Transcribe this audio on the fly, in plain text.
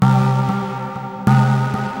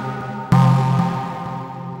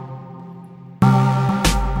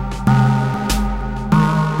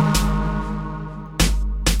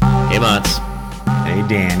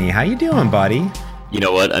Danny. How you doing, buddy? You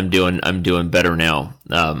know what? I'm doing better now.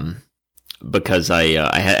 Because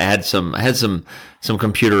I had some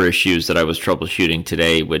computer issues that I was troubleshooting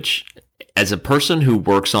today, which, as a person who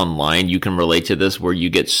works online, you can relate to this, where you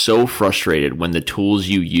get so frustrated when the tools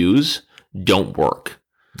you use don't work.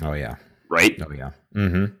 Oh yeah. Right? Oh yeah.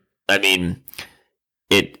 Mm-hmm. I mean,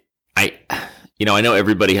 I know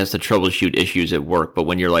everybody has to troubleshoot issues at work, but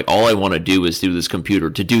when you're like, all I want to do is do this computer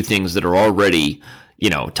to do things that are already,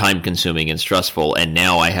 time consuming and stressful, and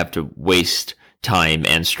now I have to waste time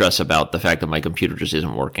and stress about the fact that my computer just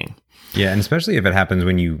isn't working. Yeah, and especially if it happens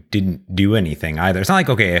when you didn't do anything either. It's not like,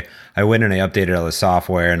 okay, I went and I updated all the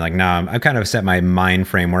software and I kind of set my mind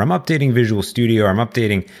frame where I'm updating Visual Studio, or I'm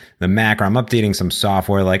updating the Mac, or I'm updating some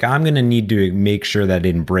software. Like, I'm going to need to make sure that it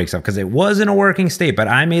didn't break stuff because it was in a working state, but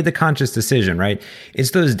I made the conscious decision, right?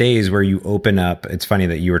 It's those days where you open up, it's funny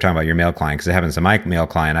that you were talking about your mail client because it happens to my mail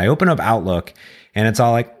client. I open up Outlook and it's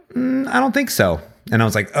all like, I don't think so. And I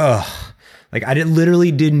was like, ugh. Like, I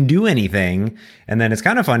literally didn't do anything. And then it's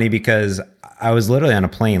kind of funny because I was literally on a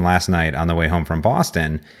plane last night on the way home from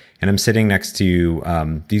Boston, and I'm sitting next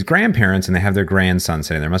to these grandparents, and they have their grandson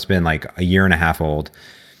sitting there. Must have been like a year and a half old.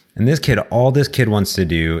 And all this kid wants to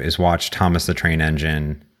do is watch Thomas the Train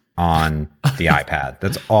Engine on the iPad.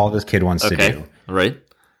 That's all this kid wants to do. Right.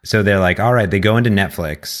 So they're like, all right, they go into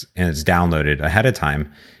Netflix, and it's downloaded ahead of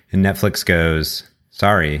time. And Netflix goes,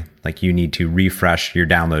 sorry, like, you need to refresh your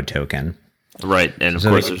download token. Right. And of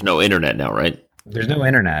course, there's no internet now, right? There's no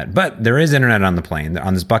internet, but there is internet on the plane,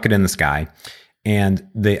 on this bucket in the sky. And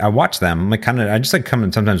I watch them, I just come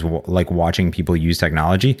and sometimes watching people use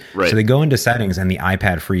technology. Right. So they go into settings and the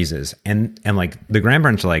iPad freezes. And like the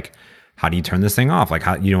grandparents are like, how do you turn this thing off? Like,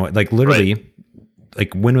 how, literally, right.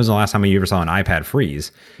 Like, when was the last time you ever saw an iPad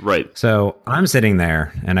freeze? Right. So I'm sitting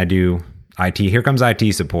there and I do IT. Here comes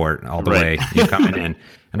IT support all the way. You're coming in.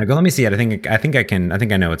 And I go, let me see it. I think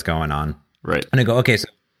I know what's going on. Right. And I go, okay,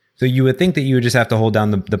 so you would think that you would just have to hold down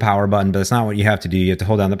the power button, but that's not what you have to do. You have to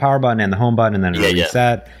hold down the power button and the home button, and then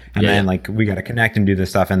reset. And then we got to connect and do this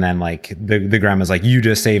stuff. And then the grandma's like, you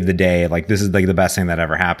just saved the day. Like, this is like the best thing that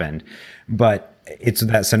ever happened. But it's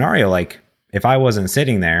that scenario. Like, if I wasn't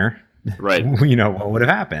sitting there, right, what would have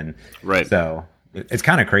happened? Right. So it's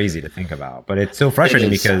kind of crazy to think about, but it's so frustrating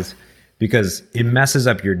because it messes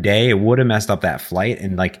up your day. It would have messed up that flight.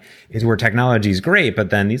 And is where technology is great,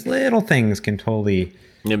 but then these little things can totally...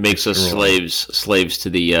 It makes us slaves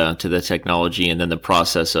to the technology, and then the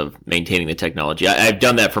process of maintaining the technology. I've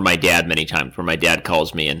done that for my dad many times, where my dad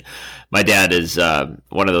calls me, and my dad is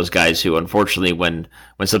one of those guys who, unfortunately, when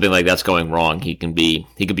something like that's going wrong, he can be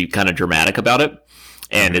kind of dramatic about it.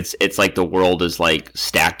 And it's like the world is like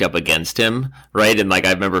stacked up against him, right? And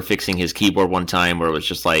I remember fixing his keyboard one time where it was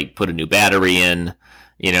just like, put a new battery in,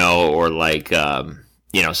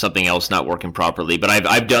 or something else not working properly. But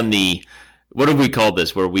I've done what do we call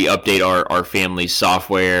this, where we update our family's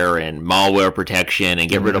software and malware protection and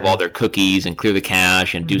get rid of all their cookies and clear the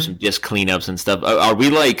cache and do some disk cleanups and stuff. Are we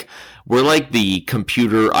we're like the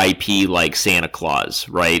computer IP, like Santa Claus,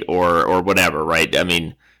 right? Or whatever, right? I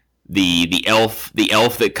mean, the elf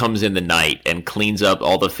that comes in the night and cleans up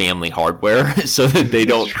all the family hardware so that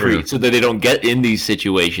they don't get in these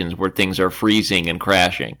situations where things are freezing and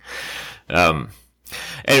crashing.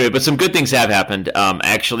 Anyway, but some good things have happened.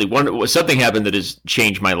 Actually, something happened that has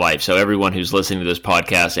changed my life. So everyone who's listening to this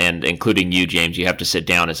podcast, and including you, James, you have to sit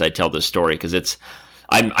down as I tell this story, because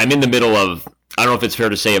I'm in the middle of, I don't know if it's fair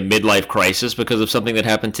to say, a midlife crisis because of something that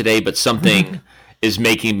happened today, but something is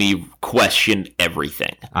making me question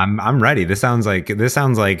everything. I'm ready. This sounds like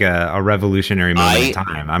a revolutionary moment in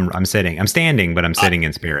time. I'm standing, but I'm sitting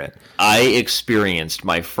in spirit. I experienced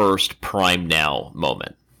my first Prime Now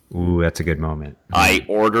moment. Ooh, that's a good moment. I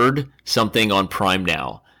ordered something on Prime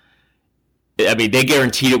Now. I mean, they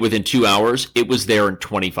guaranteed it within 2 hours. It was there in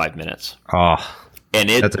 25 minutes. Oh, and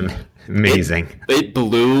that's amazing. It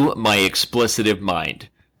blew my explicitive mind.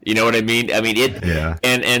 You know what I mean? Yeah.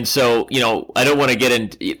 And so, I don't want to get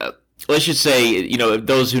into, let's just say,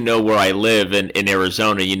 those who know where I live in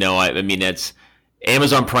Arizona, it's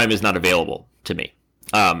Amazon Prime is not available to me.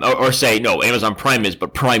 Or say, no, Amazon Prime is,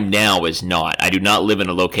 but Prime Now is not. I do not live in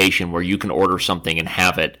a location where you can order something and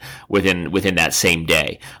have it within that same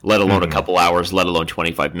day, let alone a couple hours, let alone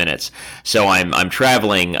 25 minutes. So I'm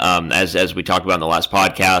traveling, as we talked about in the last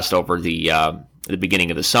podcast, over the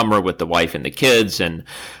beginning of the summer with the wife and the kids, and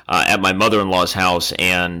at my mother-in-law's house,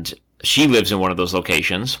 and she lives in one of those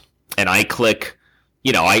locations, and I click,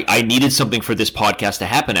 I needed something for this podcast to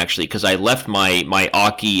happen, actually, because I left my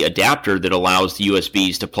Aukey adapter that allows the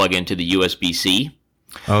USBs to plug into the USB-C,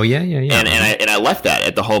 Oh yeah, yeah, yeah. And I left that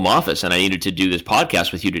at the home office, and I needed to do this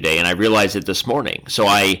podcast with you today, and I realized it this morning. So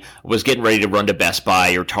I was getting ready to run to Best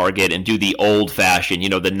Buy or Target and do the old-fashioned,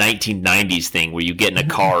 the 1990s thing where you get in a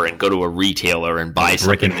car and go to a retailer and buy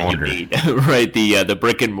something that you need, right? The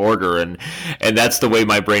brick and mortar, and that's the way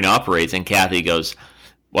my brain operates. And Kathy goes,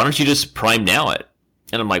 "Why don't you just Prime Now it?"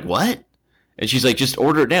 And I'm like, "What?" And she's like, just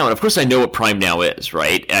order it now. And of course, I know what Prime Now is,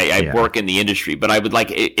 right? I work in the industry, but I would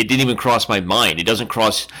it didn't even cross my mind. It doesn't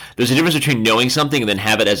cross. There's a difference between knowing something and then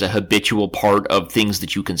have it as a habitual part of things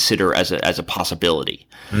that you consider as a possibility.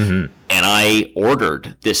 Mm-hmm. And I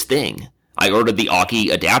ordered this thing. I ordered the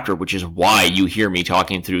Aukey adapter, which is why you hear me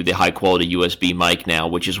talking through the high quality USB mic now,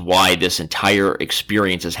 which is why this entire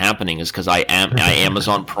experience is happening, is because I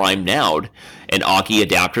Amazon Prime Now'd an Aukey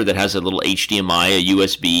adapter that has a little HDMI, a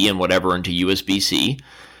USB, and whatever into USB-C.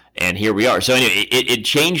 And here we are. So anyway, it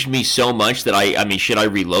changed me so much that I mean, should I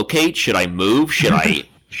relocate? Should I move? Should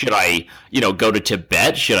I go to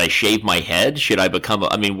Tibet? Should I shave my head? Should I become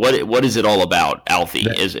what is it all about, Alfie,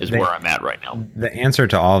 is where I'm at right now. The answer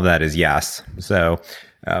to all of that is yes. So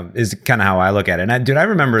is kind of how I look at it. And I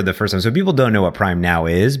remember the first time. So people don't know what Prime Now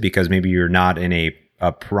is because maybe you're not in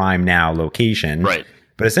a Prime Now location. Right.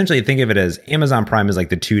 But essentially think of it as Amazon Prime is like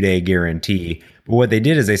the 2-day guarantee. But what they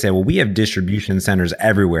did is they said, well, we have distribution centers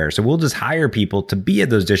everywhere. So we'll just hire people to be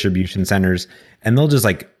at those distribution centers, and they'll just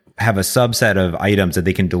have a subset of items that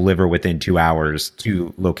they can deliver within 2 hours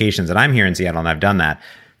to locations. And I'm here in Seattle and I've done that.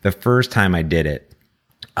 The first time I did it,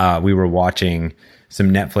 we were watching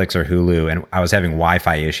some Netflix or Hulu and I was having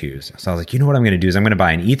Wi-Fi issues. So I was like, you know what I'm going to do is I'm going to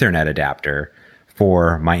buy an Ethernet adapter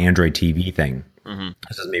for my Android TV thing. Mm-hmm.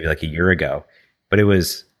 This was maybe like a year ago, but it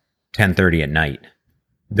was 10:30 at night.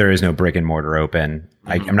 There is no brick and mortar open.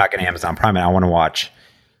 Mm-hmm. I'm not going to Amazon Prime it. I want to watch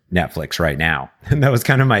Netflix right now. And that was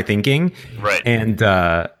kind of my thinking. Right. And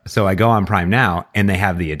so I go on Prime Now and they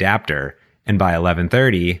have the adapter. And by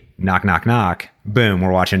 11:30, knock, knock, knock, boom,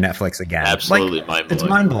 we're watching Netflix again. Absolutely mind-blowing. It's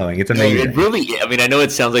mind-blowing. It's amazing. It really, I know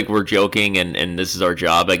it sounds like we're joking and this is our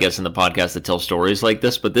job, I guess, in the podcast to tell stories like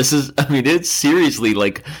this. But this is, it's seriously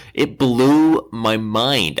it blew my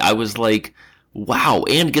mind. I was like, wow.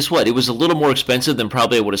 And guess what? It was a little more expensive than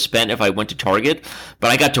probably I would have spent if I went to Target.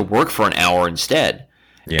 But I got to work for an hour instead.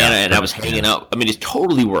 Yeah, and I was hanging out. It's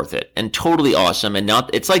totally worth it and totally awesome. And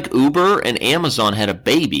it's like Uber and Amazon had a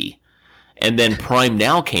baby, and then Prime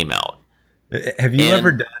Now came out. Have you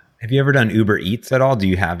ever done Uber Eats at all? Do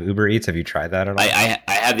you have Uber Eats? Have you tried that at all? I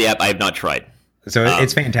have the app. I have not tried. So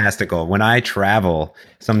it's fantastical. When I travel,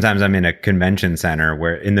 sometimes I'm in a convention center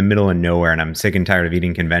where in the middle of nowhere, and I'm sick and tired of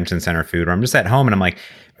eating convention center food, or I'm just at home and I'm like,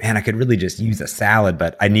 man, I could really just use a salad,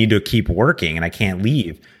 but I need to keep working and I can't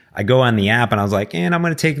leave. I go on the app and I was like, and I'm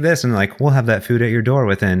going to take this, and we'll have that food at your door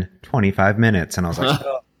within 25 minutes. And I was like,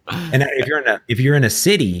 oh. And if you're in a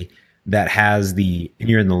city that has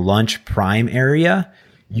you're in the lunch prime area,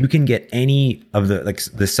 you can get any of the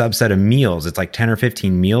subset of meals. It's like 10 or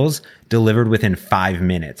 15 meals delivered within 5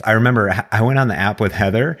 minutes. I remember I went on the app with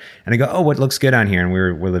Heather and I go, oh, what looks good on here? And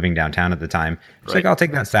we're living downtown at the time. She's like, I'll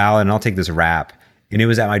take that salad and I'll take this wrap. And it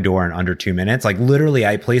was at my door in under 2 minutes. Literally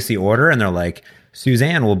I placed the order and they're like,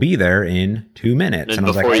 Suzanne will be there in 2 minutes. And I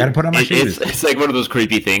was like, I got to put on my shoes. It's like one of those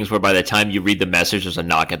creepy things where by the time you read the message, there's a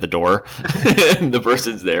knock at the door and the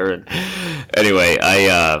person's there. And anyway,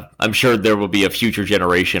 I'm sure there will be a future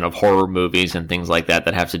generation of horror movies and things like that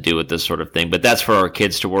have to do with this sort of thing. But that's for our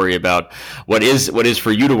kids to worry about. What is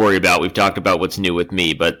for you to worry about? We've talked about what's new with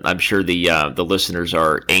me, but I'm sure the listeners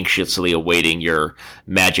are anxiously awaiting your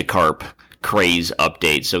Magikarp craze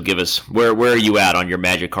update. So give us, where are you at on your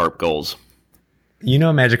Magikarp goals?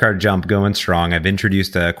 Magikarp Jump going strong. I've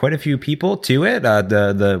introduced quite a few people to it.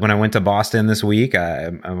 When I went to Boston this week,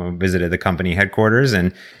 I visited the company headquarters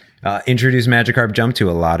and introduced Magikarp Jump to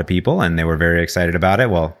a lot of people, and they were very excited about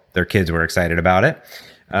it. Well, their kids were excited about it,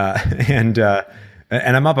 and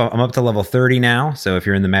I'm up to level 30 now. So if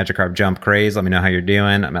you're in the Magikarp Jump craze, let me know how you're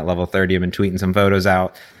doing. I'm at level 30. I've been tweeting some photos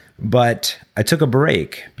out. But I took a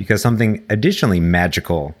break because something additionally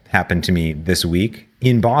magical happened to me this week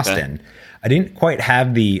in Boston. Okay. I didn't quite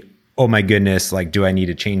have oh my goodness, do I need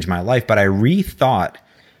to change my life? But I rethought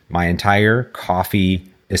my entire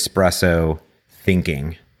coffee espresso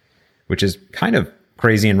thinking, which is kind of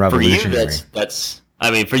crazy and revolutionary.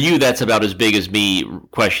 For you, that's about as big as me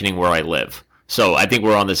questioning where I live. So I think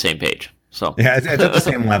we're on the same page. So yeah, it's at the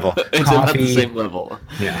same level. It's at the same level.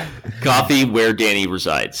 Yeah. Coffee, where Danny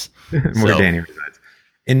resides. Danny resides.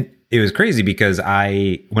 And it was crazy because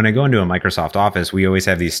when I go into a Microsoft office, we always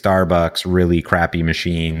have these Starbucks really crappy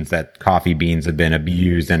machines that coffee beans have been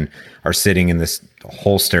abused and are sitting in this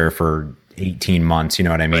holster for 18 months. You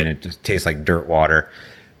know what I mean? Right. It just tastes like dirt water.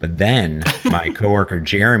 But then my coworker,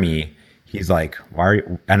 Jeremy, he's like, why are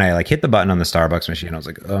you? And I like hit the button on the Starbucks machine. I was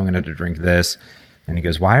like, oh, I'm going to have to drink this. And he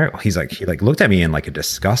goes, he looked at me in like a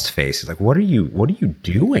disgust face. He's like, what are you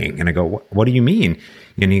doing? And I go, what do you mean?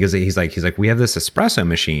 And he goes, he's like, we have this espresso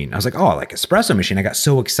machine. I was like, oh, like espresso machine. I got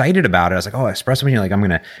so excited about it. I was like, oh, espresso machine. Like I'm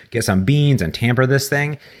going to get some beans and tamper this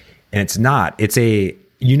thing. And it's not,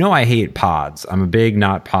 I hate pods. I'm a big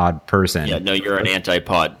not pod person. Yeah, no, you're an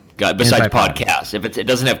anti-pod guy. Besides podcast. If it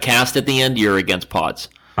doesn't have cast at the end, you're against pods.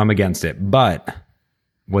 I'm against it. But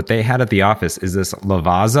what they had at the office is this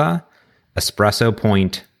Lavazza espresso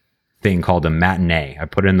point thing called a matinee. I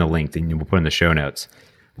put in the link that we'll put in the show notes.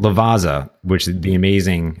 Lavazza, which is the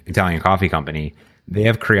amazing Italian coffee company, they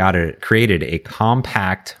have created a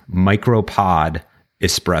compact micropod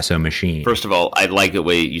espresso machine. First of all, I like the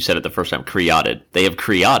way you said it the first time. Created. They have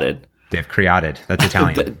created. That's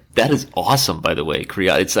Italian. That is awesome, by the way.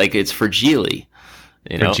 Created. It's like it's fragile.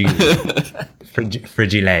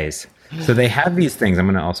 Fragiles. So they have these things. I'm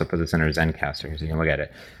going to also put this in our Zencaster so you can look at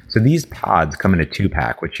it. So these pods come in a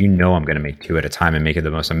 2-pack, which I'm going to make 2 at a time and make it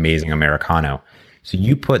the most amazing Americano. So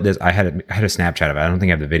you put this, I had a Snapchat of it. I don't think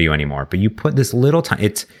I have the video anymore, but you put this little time,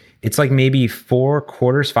 it's like maybe 5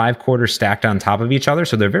 quarters stacked on top of each other.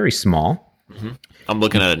 So they're very small. Mm-hmm. I'm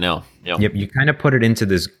looking at it now. Yep. You kind of put it into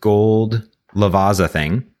this gold Lavazza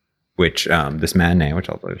thing, which this matinee, which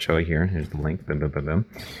I'll show you here. Here's the link. Boom, boom, boom, boom.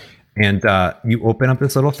 And you open up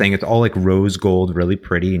this little thing. It's all like rose gold, really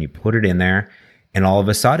pretty. And you put it in there. And all of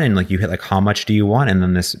a sudden, like you hit like, how much do you want? And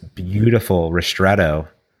then this beautiful ristretto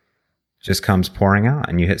just comes pouring out.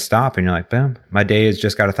 And you hit stop and you're like, boom, my day has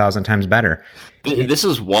just got 1,000 times better. This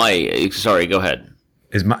is why, sorry, go ahead.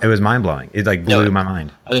 It was mind blowing. It like blew my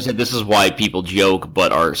mind. I said this is why people joke,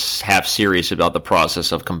 but are half serious about the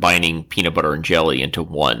process of combining peanut butter and jelly into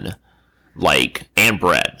one, and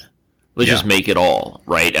bread. Let's just make it all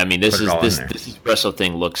right. I mean, this espresso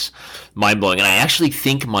thing looks mind blowing, and I actually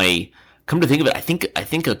think come to think of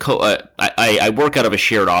it, I work out of a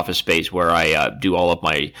shared office space where I do all of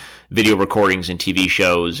my video recordings and TV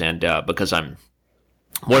shows, and because I'm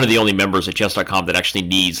one of the only members at chess.com that actually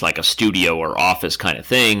needs like a studio or office kind of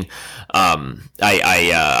thing.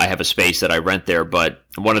 I have a space that I rent there, but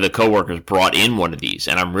one of the coworkers brought in one of these,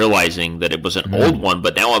 and I'm realizing that it was an old one,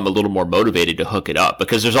 but now I'm a little more motivated to hook it up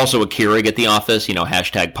because there's also a Keurig at the office,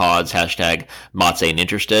 hashtag pods, hashtag Matze and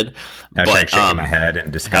interested. Hashtag shaking my head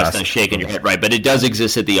and disgust. Hashtag shaking your head, right. But it does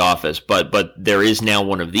exist at the office, but there is now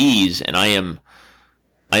one of these, and I am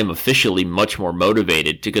officially much more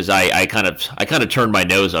motivated because I kind of turned my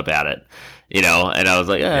nose up at it, and I was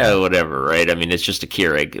like, whatever, right? I mean, it's just a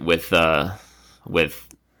Keurig with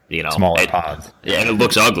smaller pods. Yeah, and it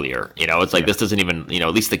looks uglier. It's like this doesn't even,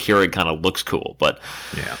 at least the Keurig kind of looks cool, but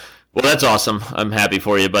yeah. Well, that's awesome. I'm happy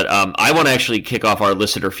for you, but I want to actually kick off our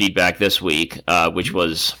listener feedback this week, which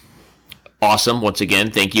was awesome. Once again,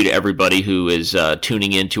 thank you to everybody who is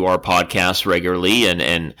tuning into our podcast regularly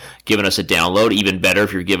and giving us a download. Even better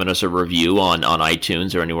if you're giving us a review on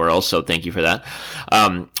iTunes or anywhere else. So thank you for that.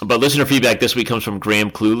 But listener feedback this week comes from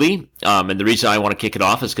Graham Cluley. And the reason I want to kick it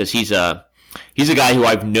off is because he's a guy who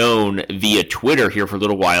I've known via Twitter here for a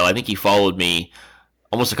little while. I think he followed me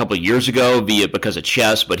almost a couple of years ago because of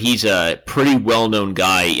chess, but he's a pretty well-known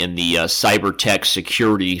guy in the cyber tech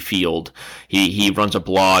security field. He runs a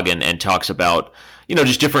blog and talks about,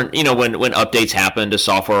 just different, when updates happen to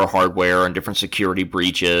software or hardware and different security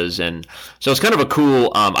breaches. And so it's kind of a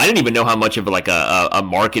cool, I didn't even know how much of like a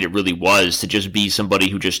market it really was to just be somebody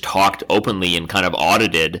who just talked openly and kind of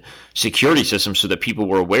audited security systems so that people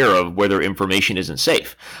were aware of where their information isn't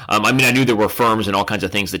safe. I knew there were firms and all kinds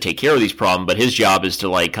of things that take care of these problems, but his job is to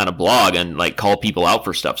like kind of blog and like call people out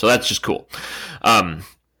for stuff. So that's just cool.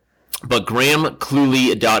 But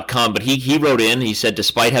GrahamCluley.com, but he wrote in, he said,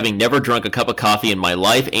 despite having never drunk a cup of coffee in my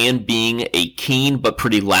life and being a keen but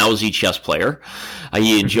pretty lousy chess player,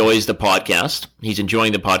 he enjoys the podcast. He's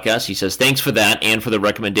enjoying the podcast. He says, thanks for that and for the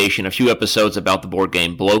recommendation. A few episodes about the board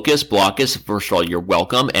game Blokus. First of all, you're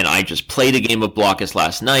welcome. And I just played a game of Blokus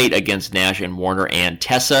last night against Nash and Warner and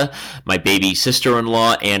Tessa, my baby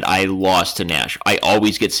sister-in-law, and I lost to Nash. I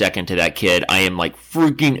always get second to that kid. I am like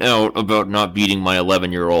freaking out about not beating my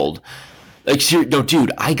 11-year-old. Like, no,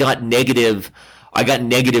 dude, I got negative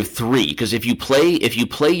 3 because if you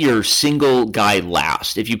play your single guy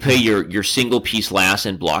last, if you play your single piece last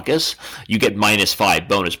in Blokus, you get -5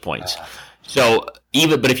 bonus points. So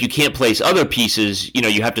but if you can't place other pieces,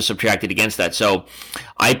 you have to subtract it against that. So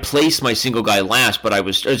I placed my single guy last, but I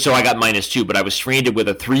got -2, but I was stranded with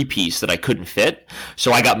a 3-piece that I couldn't fit.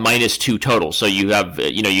 So I got -2 total. So you have,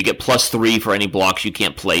 you get +3 for any blocks you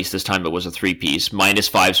can't place. This time it was a 3-piece,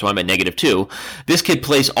 -5. So I'm at -2. This kid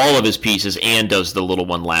plays all of his pieces and does the little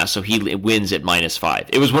one last. So he wins at -5.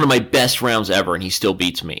 It was one of my best rounds ever, and he still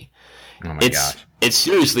beats me. Oh my gosh. It's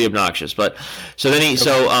seriously obnoxious. But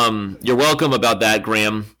you're welcome about that,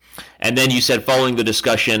 Graham. And then you said, following the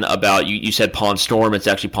discussion about you said Pawn Storm. It's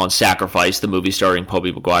actually Pawn Sacrifice, the movie starring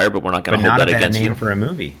Tobey Maguire. But we're not going to hold that against you. Not a bad name for a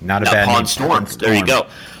movie. Not a bad Pawn name. Storm. There you go.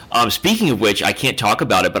 Speaking of which, I can't talk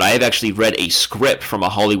about it, but I have actually read a script from a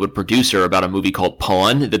Hollywood producer about a movie called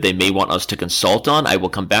Pawn that they may want us to consult on. I will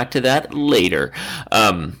come back to that later.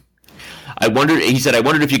 He said, I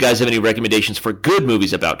wondered if you guys have any recommendations for good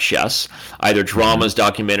movies about chess, either dramas,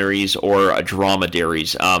 documentaries, or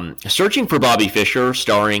dromadaries. Searching for Bobby Fischer,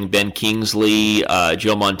 starring Ben Kingsley,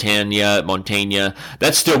 Joe Montana.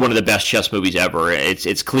 That's still one of the best chess movies ever.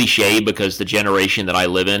 It's cliche because the generation that I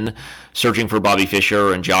live in, Searching for Bobby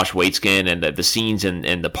Fischer and Josh Waitzkin and the scenes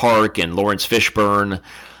in the park and Lawrence Fishburne,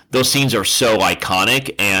 those scenes are so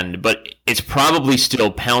iconic, but it's probably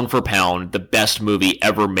still pound for pound the best movie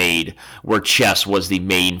ever made where chess was the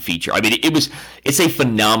main feature. I mean, it's a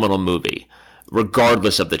phenomenal movie,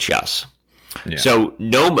 regardless of the chess. Yeah. So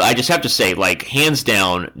I just have to say, like, hands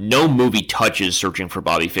down, no movie touches Searching for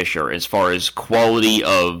Bobby Fischer as far as quality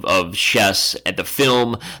of chess at the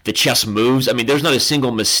film, the chess moves. I mean, there's not a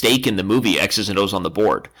single mistake in the movie, X's and O's on the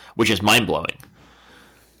board, which is mind-blowing.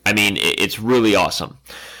 I mean, it's really awesome.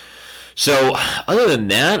 So other than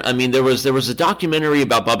that, I mean, there was a documentary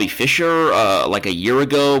about Bobby Fischer like a year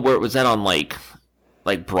ago. Where was that on like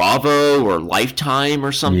Bravo or Lifetime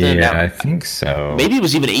or something? Yeah, I think so. Maybe it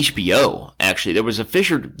was even HBO. Actually, there was a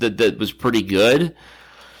Fischer that was pretty good.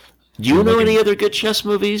 Do you know any other good chess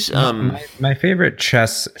movies? My favorite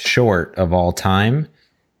chess short of all time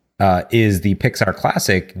is the Pixar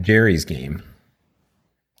classic Jerry's Game.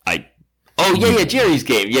 Oh, yeah, Jerry's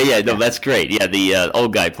Game. Yeah, no, that's great. Yeah, the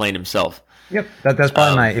old guy playing himself. Yep, that's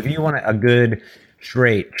probably if you want a good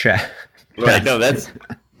straight chess. Right, no, that's...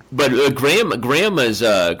 But Graham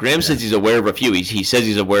says he's aware of a few. He says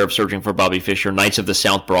he's aware of Searching for Bobby Fischer, Knights of the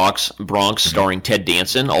South Bronx, starring Ted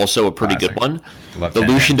Danson, also a pretty good one. Love the Ted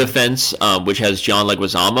Lucian Danson. Defense, which has John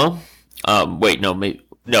Leguizamo.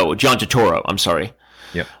 John Turturro. I'm sorry.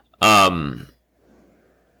 Yep.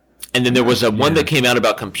 And then there was one that came out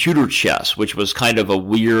about computer chess, which was kind of a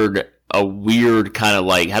weird kind of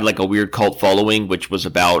like, had like a weird cult following, which was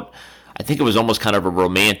about, I think it was almost kind of a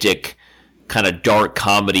romantic kind of dark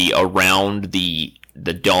comedy around the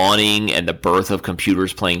dawning and the birth of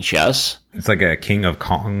computers playing chess. It's like a King of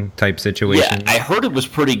Kong type situation. Yeah, I heard it was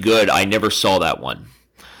pretty good. I never saw that one.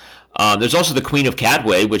 There's also The Queen of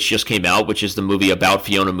Cadway, which just came out, which is the movie about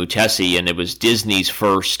Fiona Mutesi, and it was Disney's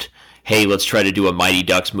first, hey, let's try to do a Mighty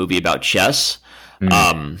Ducks movie about chess,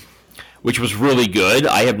 which was really good.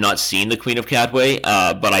 I have not seen The Queen of Cadway,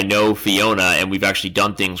 but I know Fiona, and we've actually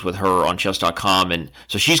done things with her on chess.com, and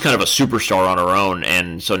so she's kind of a superstar on her own,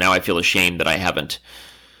 and so now I feel ashamed that I haven't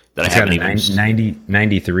even...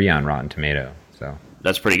 93 on Rotten Tomato, so...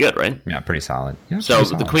 That's pretty good, right? Yeah, pretty solid. Yeah, so pretty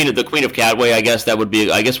solid. The Queen of Cadway, I guess that would be.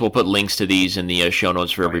 I guess we'll put links to these in the show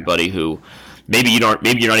notes for everybody who maybe you're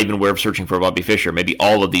not even aware of Searching for Bobby Fischer. Maybe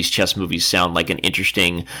all of these chess movies sound like an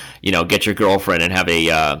interesting, get your girlfriend and have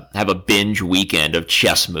a binge weekend of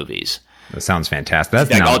chess movies. That sounds fantastic.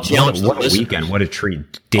 That's what a weekend! What a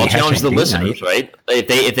treat! I'll challenge the listeners, right?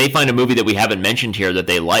 If they find a movie that we haven't mentioned here that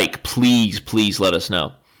they like, please let us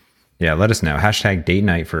know. Yeah, let us know. Hashtag date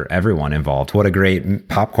night for everyone involved. What a great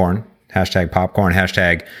popcorn. Hashtag popcorn.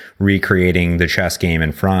 Hashtag recreating the chess game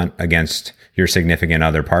in front against your significant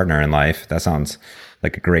other partner in life. That sounds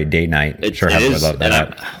like a great date night. It is. Love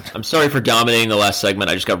that. I'm sorry for dominating the last segment.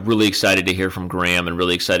 I just got really excited to hear from Graham and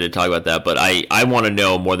really excited to talk about that. But I want to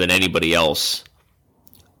know more than anybody else.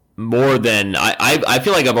 I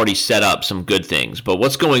feel like I've already set up some good things. But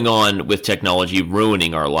what's going on with technology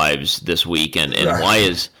ruining our lives this week? And why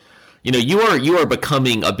is... you are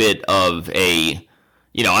becoming a bit of a,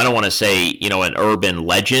 I don't want to say, an urban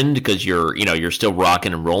legend because you're still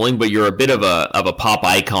rocking and rolling, but you're a bit of a pop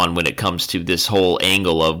icon when it comes to this whole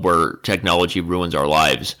angle of where technology ruins our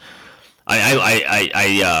lives. I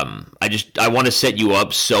want to set you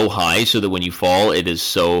up so high so that when you fall, it is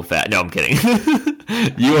so fat. No, I'm kidding.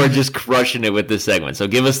 You are just crushing it with this segment. So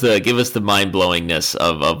give us the mind blowingness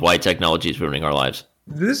of why technology is ruining our lives.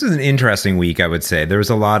 This is an interesting week, I would say. There was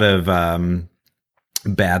a lot of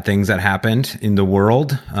bad things that happened in the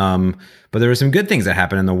world. But there were some good things that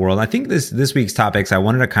happened in the world. I think this week's topics, I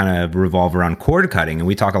wanted to kind of revolve around cord cutting. And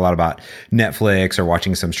we talk a lot about Netflix or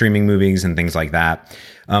watching some streaming movies and things like that.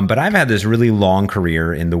 But I've had this really long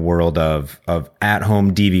career in the world of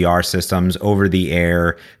at-home DVR systems,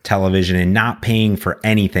 over-the-air television, and not paying for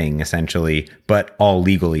anything, essentially, but all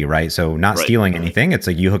legally, right? So not stealing anything. It's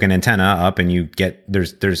like you hook an antenna up and you get,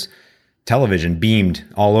 there's television beamed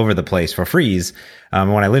all over the place for free.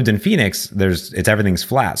 When I lived in Phoenix, everything's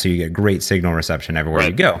flat, so you get great signal reception everywhere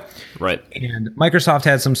you go. Right. And Microsoft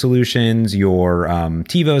had some solutions. Your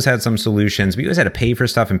TiVo's had some solutions. But you always had to pay for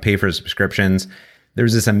stuff and pay for subscriptions.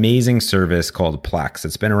 There's this amazing service called Plex.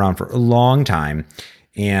 It's been around for a long time.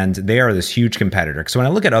 And they are this huge competitor. So when I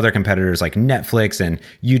look at other competitors like Netflix and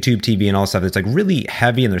YouTube TV and all stuff, it's like really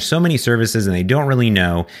heavy and there's so many services and they don't really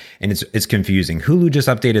know. And it's confusing. Hulu just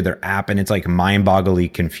updated their app and it's like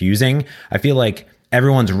mind-bogglingly confusing. I feel like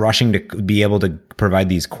everyone's rushing to be able to provide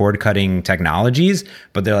these cord cutting technologies,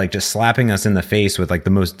 but they're like just slapping us in the face with like the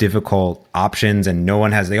most difficult options and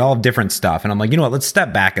they all have different stuff. And I'm like, you know what, let's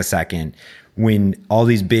step back a second when all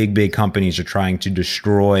these big companies are trying to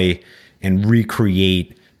destroy and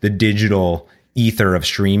recreate the digital ether of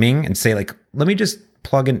streaming and say like, let me just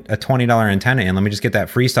plug in a $20 antenna in. Let me just get that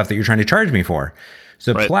free stuff that you're trying to charge me for.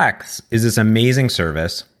 So Plex is this amazing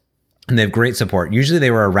service and they have great support. Usually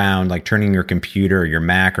they were around like turning your computer or your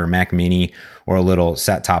Mac or Mac Mini or a little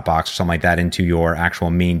set-top box or something like that into your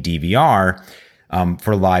actual main DVR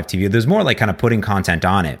for live TV. There's more like kind of putting content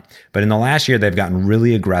on it. But in the last year, they've gotten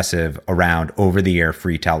really aggressive around over-the-air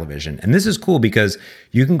free television. And this is cool because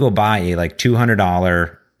you can go buy a like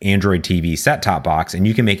 $200 Android TV set-top box and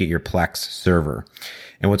you can make it your Plex server.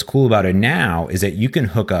 And what's cool about it now is that you can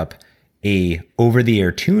hook up a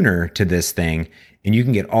over-the-air tuner to this thing and you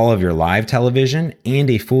can get all of your live television and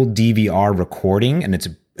a full DVR recording, and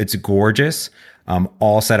it's gorgeous,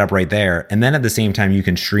 all set up right there. And then at the same time, you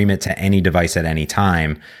can stream it to any device at any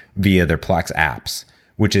time via their Plex apps,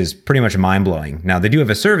 which is pretty much mind-blowing. Now, they do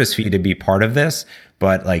have a service fee to be part of this,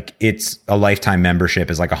 but like it's a lifetime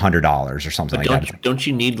membership is like $100 or something like that. Don't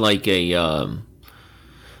you need like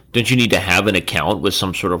don't you need to have an account with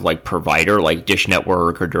some sort of like provider like Dish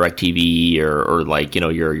Network or DirecTV or like, you know,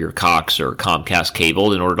 your Cox or Comcast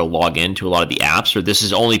cable in order to log into a lot of the apps? Or this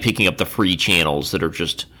is only picking up the free channels that are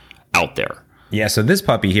just out there? Yeah, so this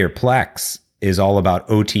puppy here, Plex, is all about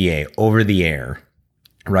OTA, over the air,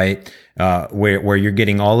 right? Where you're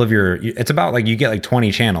getting all of it's about like you get like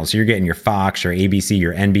 20 channels. So you're getting your Fox, your ABC,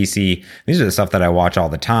 your NBC. These are the stuff that I watch all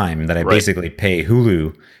the time that I basically pay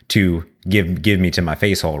Hulu to give me to my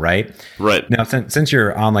face hole, right? Right. Now, since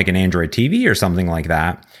you're on like an Android TV or something like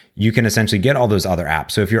that, you can essentially get all those other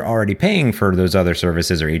apps. So if you're already paying for those other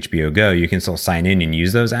services or HBO Go, you can still sign in and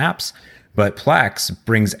use those apps. But Plex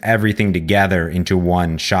brings everything together into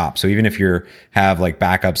one shop. So even if you have like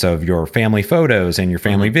backups of your family photos and your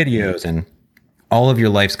family videos and all of your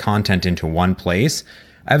life's content into one place,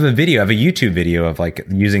 I have a YouTube video of like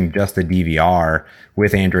using just the DVR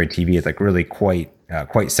with Android TV. It's like really quite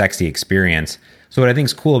sexy experience. So what I think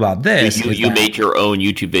is cool about this is you made your own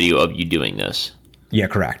YouTube video of you doing this. Yeah,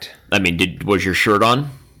 correct. I mean, was your shirt on?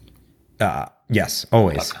 Yes,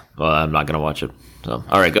 always. Okay. Well, I'm not going to watch it. So,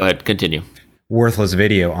 all right, go ahead, continue. Worthless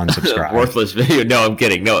video, unsubscribe. Worthless video. No, I'm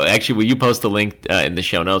kidding. No, actually, will you post the link in the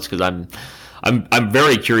show notes? Because I'm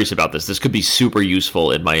very curious about this. This could be super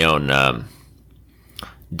useful in my own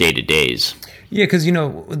day-to-days. Yeah, because, you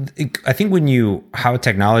know, I think how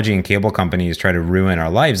technology and cable companies try to ruin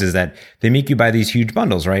our lives is that they make you buy these huge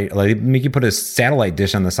bundles, right? Like they make you put a satellite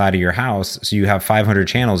dish on the side of your house so you have 500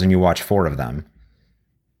 channels and you watch 4 of them.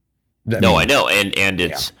 I know. And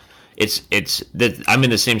it's that I'm in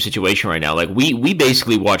the same situation right now. Like we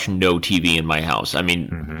basically watch no TV in my house. I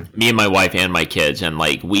mean, me and my wife and my kids, and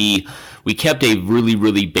like we kept a really,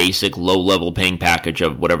 really basic low level paying package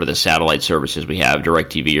of whatever the satellite services we have,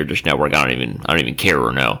 DirecTV or Dish Network. I don't even care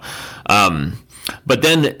or know. But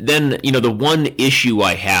then you know, the one issue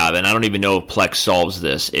I have, and I don't even know if Plex solves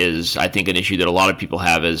this, is I think an issue that a lot of people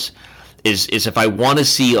have is if I want to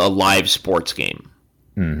see a live sports game.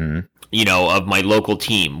 You know, of my local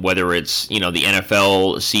team, whether it's, you know, the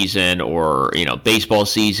NFL season or, you know, baseball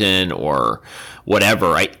season or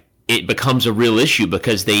whatever, it becomes a real issue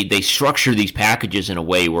because they structure these packages in a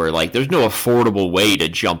way where, like, there's no affordable way to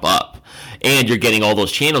jump up. And you're getting all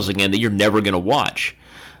those channels again that you're never going to watch.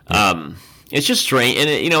 It's just strange. And,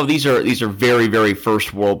 you know, these are very, very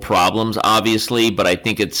first world problems, obviously, but I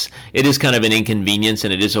think it is kind of an inconvenience,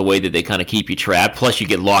 and it is a way that they kind of keep you trapped. Plus, you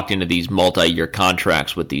get locked into these multi-year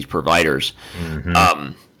contracts with these providers.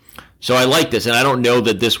 So I like this, and I don't know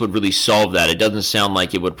that this would really solve that. It doesn't sound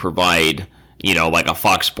like it would provide, like a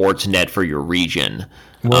Fox Sports net for your region.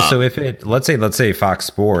 Well, so if let's say Fox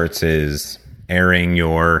Sports is airing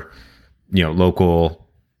your, local,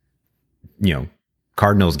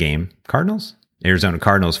 Cardinals game, Arizona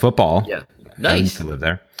Cardinals football. Yeah, nice. I used to live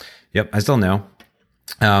there. Yep, I still know.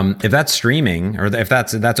 If that's streaming, or if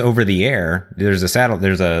that's over the air, there's a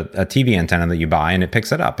TV antenna that you buy and it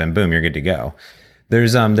picks it up, and boom, you're good to go.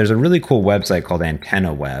 There's a really cool website called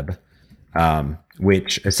Antenna Web,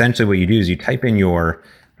 which essentially what you do is you type in your,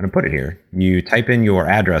 I'm gonna put it here, you type in your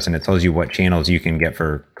address and it tells you what channels you can get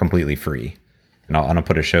for completely free. And I'll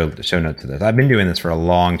put a show note to this. I've been doing this for a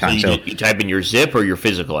long time. So you type in your zip or your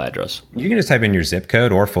physical address? You can just type in your zip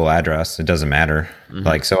code or full address. It doesn't matter.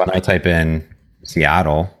 Mm-hmm. So when I type in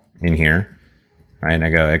Seattle in here, right,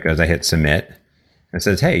 and I hit submit. It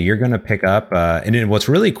says, hey, you're going to pick up, and then what's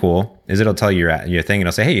really cool is it'll tell you your thing, and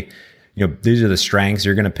it'll say, hey, these are the strengths.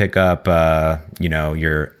 You're going to pick up,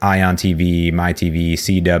 your Ion TV, MyTV,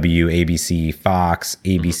 CW, ABC, Fox,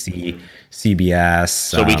 ABC, CBS.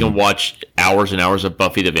 So we can watch hours and hours of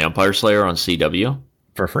Buffy the Vampire Slayer on CW?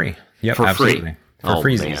 For free. Yep, for absolutely. Free. For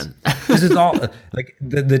free. This is all like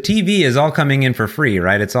the TV is all coming in for free,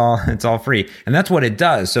 right? It's all free. And that's what it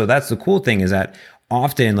does. So that's the cool thing is that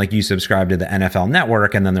often like you subscribe to the NFL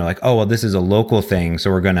network and then they're like, oh, well, this is a local thing.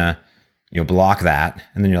 So we're going to, block that.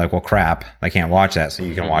 And then you're like, well, crap, I can't watch that. So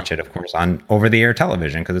you can watch it, of course, on over the air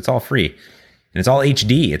television because it's all free and it's all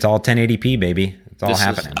HD. It's all 1080p, baby. It's all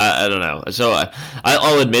happening. I don't know. So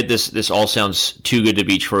I'll admit this all sounds too good to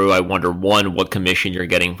be true. I wonder, one, what commission you're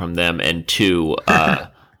getting from them. And two,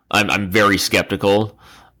 I'm very skeptical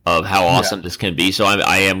of how awesome this can be. So I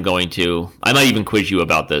might even quiz you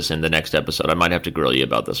about this in the next episode. I might have to grill you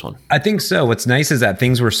about this one. I think so. What's nice is that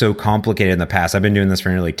things were so complicated in the past. I've been doing this for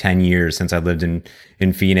nearly 10 years since I lived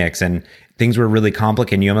in Phoenix, and things were really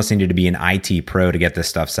complicated. You almost needed to be an IT pro to get this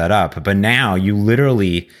stuff set up. But now you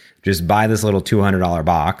literally just buy this little $200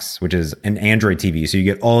 box, which is an Android TV. So you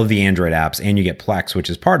get all of the Android apps and you get Plex, which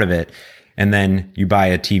is part of it. And then you buy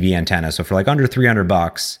a TV antenna. So for like under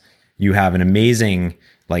 $300, you have an amazing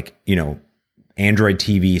Android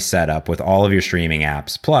TV setup with all of your streaming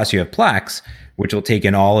apps. Plus you have Plex, which will take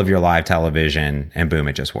in all of your live television and boom,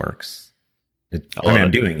 it just works.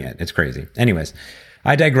 I'm doing it. It's crazy. Anyways,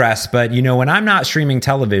 I digress. But when I'm not streaming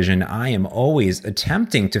television, I am always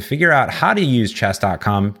attempting to figure out how to use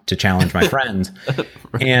chess.com to challenge my friends.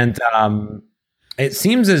 And it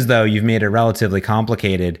seems as though you've made it relatively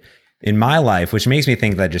complicated in my life, which makes me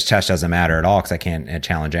think that just chess doesn't matter at all because I can't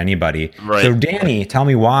challenge anybody. Right. So Danny, tell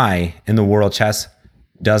me why in the world chess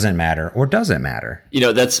doesn't matter or doesn't matter.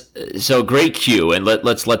 That's so great cue, and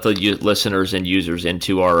let's let the listeners and users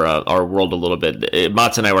into our world a little bit.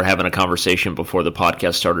 Mats and I were having a conversation before the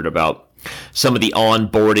podcast started about some of the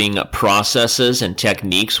onboarding processes and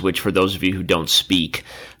techniques, which for those of you who don't speak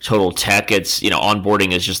total tech, it's,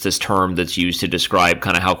 onboarding is just this term that's used to describe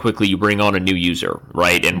kind of how quickly you bring on a new user,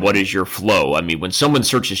 right? And what is your flow? I mean, when someone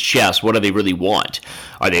searches chess, what do they really want?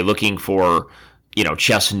 Are they looking for,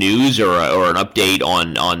 chess news or an update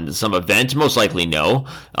on some event? Most likely no.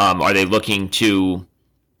 Are they looking to...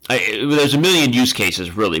 there's a million use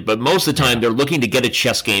cases, really, but most of the time they're looking to get a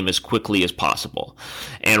chess game as quickly as possible.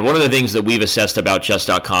 And one of the things that we've assessed about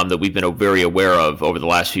chess.com that we've been very aware of over the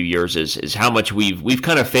last few years is how much we've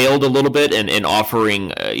kind of failed a little bit in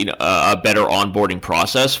offering a better onboarding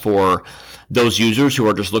process for those users who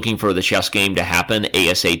are just looking for the chess game to happen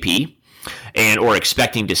ASAP or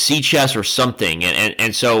expecting to see chess or something.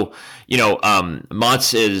 And so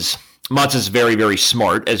Mats is very, very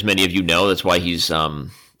smart, as many of you know. That's why he's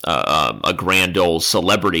a grand old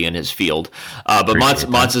celebrity in his field. But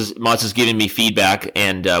Mats is giving me feedback,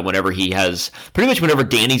 and whenever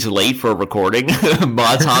Danny's late for a recording,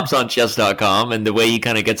 Mats hops on chess.com, and the way he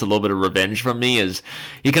kind of gets a little bit of revenge from me is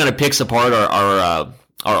he kind of picks apart our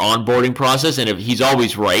onboarding process, and he's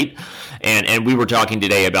always right. And we were talking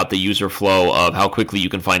today about the user flow of how quickly you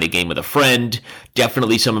can find a game with a friend.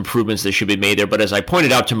 Definitely some improvements that should be made there. But as I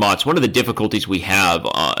pointed out to Mats, one of the difficulties we have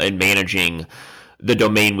in managing the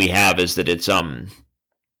domain we have is that it's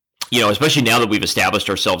especially now that we've established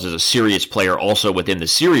ourselves as a serious player also within the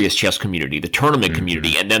serious chess community, the tournament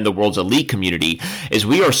community, and then the world's elite community, is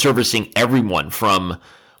we are servicing everyone from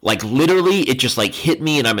literally it just hit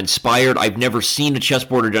me and I'm inspired. I've never seen a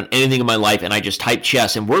chessboard or done anything in my life, and I just type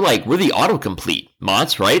chess and we're the autocomplete,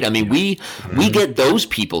 Mats, right? I mean, we get those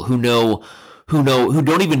people who don't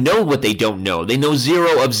even know what they don't know. They know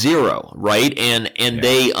 0 of 0, right? And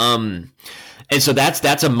they And so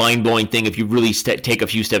that's a mind-blowing thing if you really take a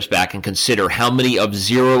few steps back and consider how many of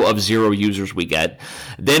zero users we get.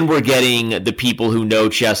 Then we're getting the people who know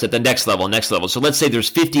chess at the next level. So let's say there's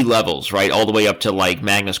 50 levels, right, all the way up to like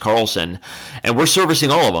Magnus Carlsen, and we're servicing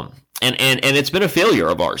all of them. And it's been a failure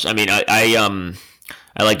of ours. I mean, I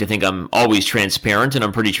like to think I'm always transparent, and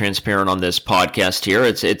I'm pretty transparent on this podcast here.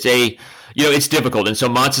 It's difficult. And so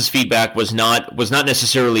Motz's feedback was not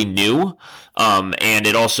necessarily new. And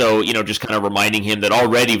it also, just kind of reminding him that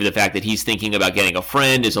already the fact that he's thinking about getting a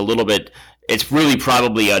friend is a little bit, it's really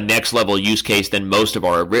probably a next level use case than most of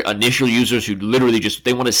our initial users who literally just,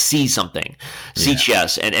 they want to see something, see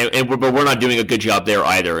chess. But we're not doing a good job there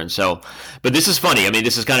either. And so, but this is funny. I mean,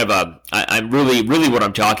 this is kind of I'm really what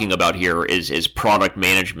I'm talking about here is product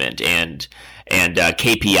management and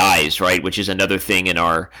KPIs, right? Which is another thing in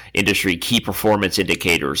our industry, key performance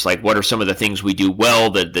indicators. Like, what are some of the things we do well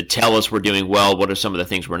that tell us we're doing well? What are some of the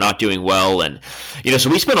things we're not doing well? And, so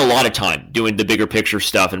we spend a lot of time doing the bigger picture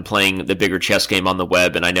stuff and playing the bigger chess game on the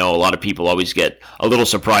web. And I know a lot of people always get a little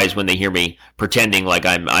surprised when they hear me pretending like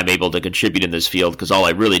I'm able to contribute in this field, because all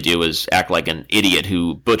I really do is act like an idiot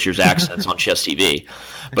who butchers accents on Chess TV.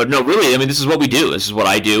 But no, really, I mean, this is what we do. This is what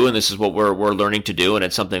I do, and this is what we're learning to do, and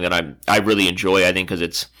it's something that I really enjoy. I think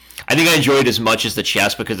I enjoy it as much as the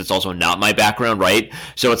chess because it's also not my background, right?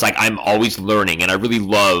 So it's like I'm always learning, and I really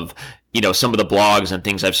love some of the blogs and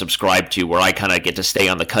things I've subscribed to where I kind of get to stay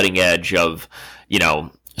on the cutting edge of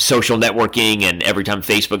social networking, and every time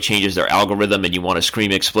Facebook changes their algorithm and you want to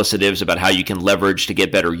scream explicitives about how you can leverage to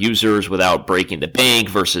get better users without breaking the bank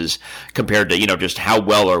versus compared to, just how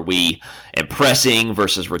well are we impressing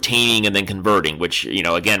versus retaining and then converting, which,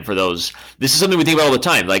 again, for those, this is something we think about all the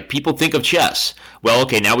time. Like, people think of chess. Well,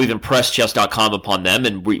 okay, now we've impressed chess.com upon them,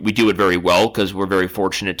 and we do it very well because we're very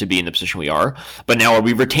fortunate to be in the position we are. But now are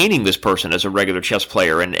we retaining this person as a regular chess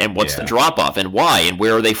player, and what's the drop-off, and why, and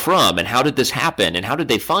where are they from, and how did this happen, and how did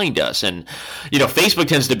they find us? And, Facebook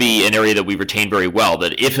tends to be an area that we retain very well,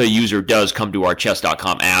 that if a user does come to our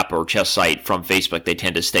chess.com app or chess site from Facebook, they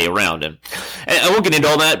tend to stay around. And I won't get into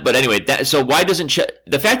all that, but anyway, so why doesn't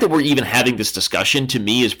the fact that we're even having this discussion to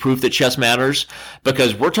me is proof that chess matters,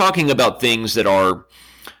 because we're talking about things that are,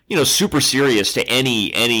 super serious to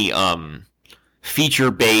any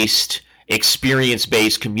feature-based,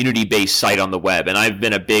 experience-based, community-based site on the web. And I've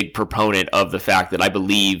been a big proponent of the fact that I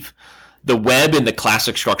believe the web in the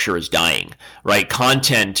classic structure is dying, right?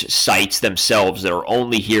 Content sites themselves that are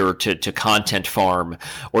only here to content farm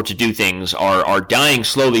or to do things are dying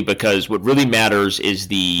slowly, because what really matters is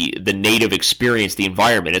the native experience, the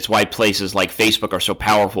environment. It's why places like Facebook are so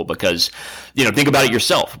powerful, because, think about it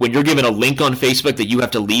yourself. When you're given a link on Facebook that you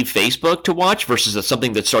have to leave Facebook to watch versus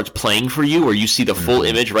something that starts playing for you, or you see the full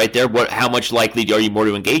image right there, how much likely are you more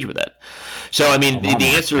to engage with it? So, I mean, the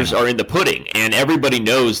answers are in the pudding, and everybody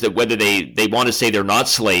knows that whether they want to say they're not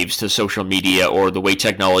slaves to social media or the way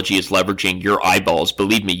technology is leveraging your eyeballs,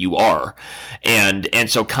 believe me, you are. And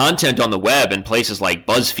so content on the web and places like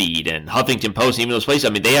BuzzFeed and Huffington Post, even those places, I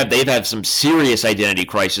mean, they've had some serious identity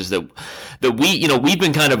crisis that we've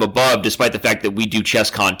been kind of above, despite the fact that we do chess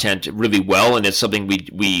content really well, and it's something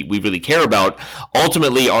we really care about.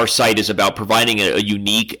 Ultimately, our site is about providing a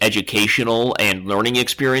unique educational and learning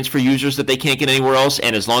experience for users that they can't get anywhere else.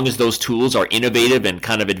 And as long as those tools are innovative and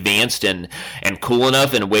kind of advanced and cool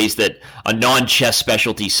enough in ways that a non-chess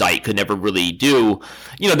specialty site could never really do,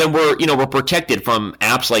 then we're protected from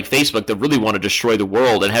apps like Facebook that really want to destroy the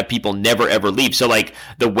world and have people never ever leave. So like,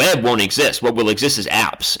 the web won't exist. What will exist is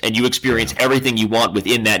apps, and you experience everything you want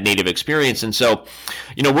within that native experience. And so,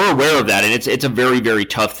 we're aware of that, and it's a very, very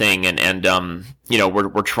tough thing. And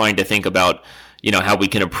we're trying to think about, how we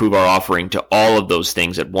can improve our offering to all of those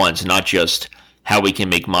things at once, not just how we can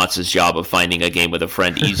make Motz's job of finding a game with a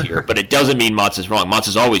friend easier. But it doesn't mean Motz is wrong. Motz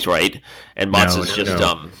is always right, and Motz is just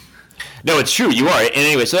No, it's true. You are. And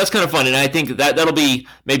anyway, so that's kind of fun. And I think that'll be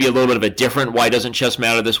maybe a little bit of a different Why Doesn't Chess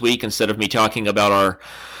Matter this week, instead of me talking about our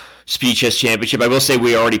Speed Chess Championship. I will say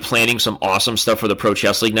we are already planning some awesome stuff for the Pro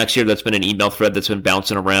Chess League next year. That's been an email thread that's been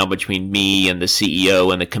bouncing around between me and the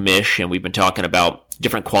CEO and the commish, and we've been talking about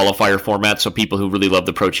different qualifier formats. So people who really love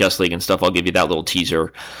the Pro Chess League and stuff, I'll give you that little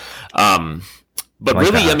teaser. But like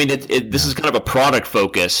really, that. I mean, this is kind of a product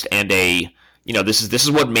focused and this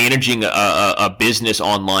is what managing a business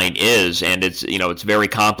online is, and it's very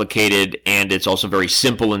complicated, and it's also very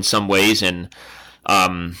simple in some ways. And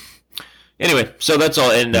anyway, so that's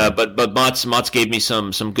all. And but Motz gave me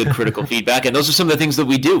some good critical feedback, and those are some of the things that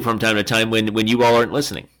we do from time to time when you all aren't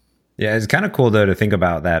listening. Yeah, it's kind of cool though to think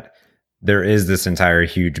about that there is this entire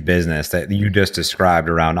huge business that you just described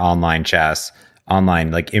around online chess,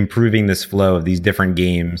 online, like improving this flow of these different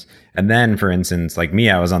games. And then, for instance, like me,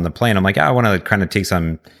 I was on the plane. I'm like, I want to kind of take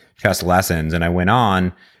some chess lessons. And I went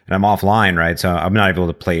on and I'm offline, right? So I'm not able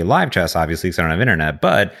to play live chess, obviously, because I don't have internet.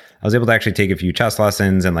 But I was able to actually take a few chess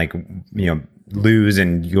lessons and like, lose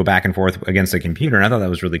and go back and forth against the computer. And I thought that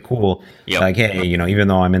was really cool. Yep. Like, hey, even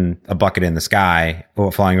though I'm in a bucket in the sky or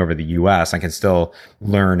flying over the US, I can still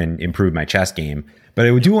learn and improve my chess game. But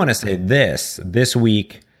I do want to say this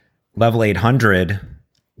week, level 800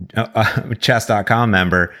 chess.com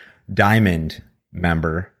member, diamond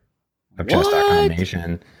member of chess.com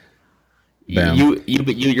nation. Boom.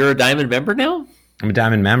 You're a diamond member now? I'm a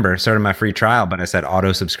diamond member. Started my free trial, but I said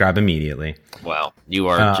auto subscribe immediately. Wow. You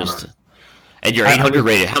are and you're 800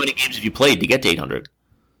 rated. How many games have you played to get to 800?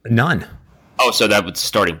 None. Oh, so that was the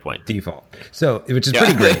starting point. Default. So, which is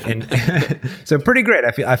pretty great. And so pretty great.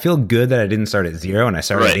 I feel good that I didn't start at 0 and I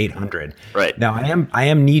started at 800. Right. Now I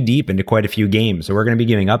am knee deep into quite a few games. So we're going to be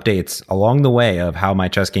giving updates along the way of how my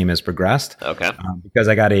chess game has progressed. Okay. Because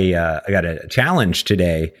I got a challenge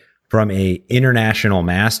today from a international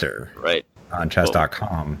master. Right. On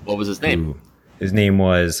chess.com. What was his name? His name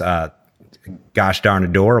was gosh darn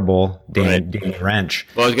adorable, Danny Wrench.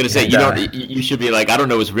 Well, I was going to say, you should be like, I don't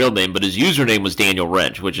know his real name, but his username was Daniel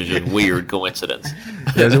Wrench, which is a weird coincidence.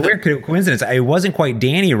 It was a weird coincidence. It wasn't quite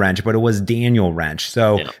Danny Wrench, but it was Daniel Wrench.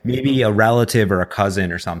 So maybe a relative or a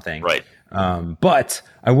cousin or something. Right. But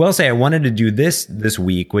I will say I wanted to do this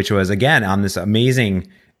week, which was, again, on this amazing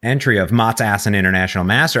entry of Mats Assen International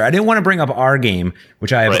Master. I didn't want to bring up our game,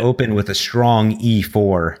 which I have opened with a strong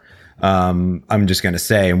E4. I'm just going to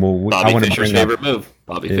say, and Bobby Fischer's favorite move.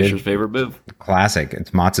 Bobby Fischer's favorite move. Classic.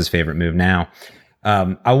 It's Mats's favorite move now.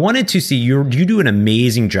 I wanted to see you do an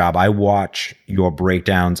amazing job. I watch your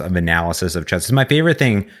breakdowns of analysis of chess. It's my favorite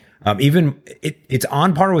thing. It's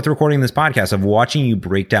on par with recording this podcast of watching you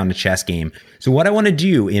break down the chess game. So what I want to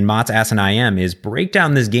do in Mats Assen IM is break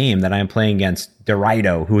down this game that I am playing against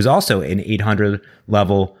Dorito, who is also an 800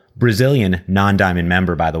 level Brazilian non-diamond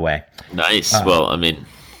member, by the way. Nice. Well, I mean,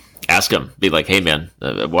 ask him. Be like, hey, man,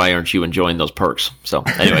 why aren't you enjoying those perks? So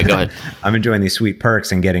anyway, go ahead. I'm enjoying these sweet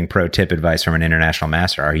perks and getting pro tip advice from an international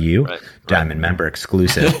master. Are you? Right. Diamond member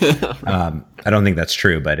exclusive. I don't think that's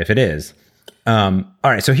true, but if it is. All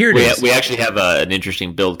right, so here it is. We actually have an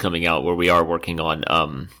interesting build coming out where we are working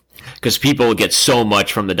on because people get so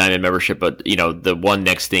much from the Diamond membership, but the one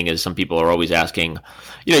next thing is some people are always asking,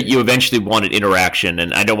 you eventually want an interaction,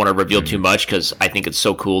 and I don't want to reveal too much because I think it's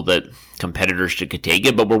so cool that competitors could take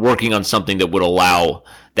it, but we're working on something that would allow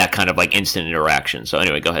that kind of like instant interaction. So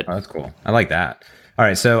anyway, go ahead. Oh, that's cool. I like that. All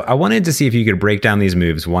right, so I wanted to see if you could break down these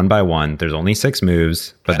moves one by one. There's only 6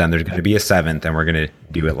 moves, but then there's going to be a 7th, and we're going to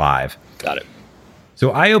do it live. Got it.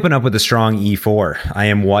 So I open up with a strong E4. I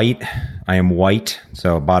am white.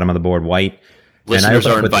 So bottom of the board, white. Listeners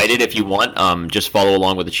are invited if you want. Just follow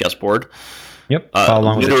along with the chessboard. Yep. Follow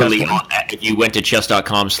along with the chessboard. Literally, if you went to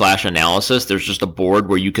chess.com/analysis, there's just a board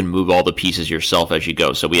where you can move all the pieces yourself as you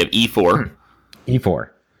go. So we have E4. E4.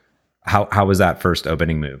 How was that first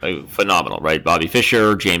opening move? Phenomenal, right? Bobby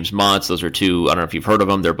Fischer, James Mats. Those are two. I don't know if you've heard of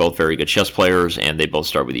them. They're both very good chess players, and they both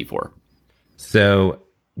start with E4. So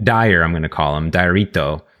Dyer, I'm going to call him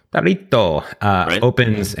Diarito.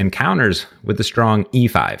 Opens and counters with the strong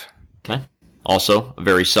E5. Okay. Also,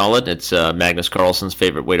 very solid. It's Magnus Carlsen's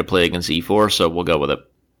favorite way to play against E4, so we'll go with it.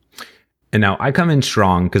 And now I come in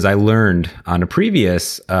strong because I learned on a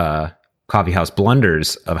previous Coffee House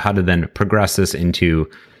Blunders of how to then progress this into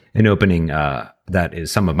an opening that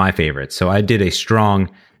is some of my favorites. So I did a strong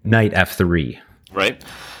Knight F3. Right.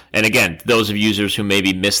 And again, those of users who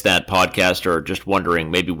maybe missed that podcast or just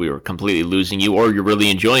wondering, maybe we were completely losing you, or you're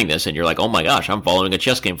really enjoying this and you're like, oh my gosh, I'm following a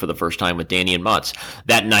chess game for the first time with Danny and Mats.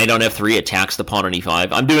 That knight on F3 attacks the pawn on E5.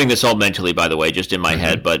 I'm doing this all mentally, by the way, just in my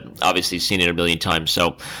head, but obviously seen it a million times.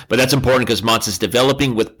 So, but that's important because Mats is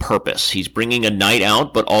developing with purpose. He's bringing a knight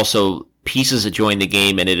out, but also pieces that join the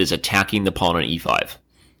game, and it is attacking the pawn on E5.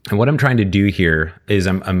 And what I'm trying to do here is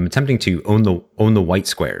I'm attempting to own the white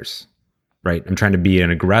squares. Right, I'm trying to be an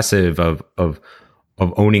aggressive of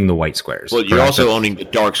owning the white squares. Well, you're also owning the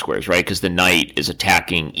dark squares, right? Because the knight is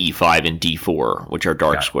attacking E5 and D4, which are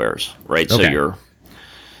dark squares, right? Okay. So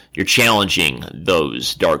you're challenging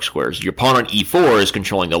those dark squares. Your pawn on E4 is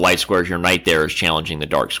controlling the light squares. Your knight there is challenging the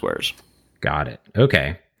dark squares. Got it.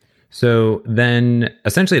 Okay. So then,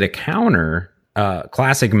 essentially, to counter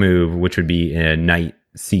classic move, which would be a knight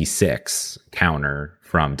C6 counter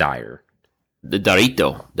from Dyer. The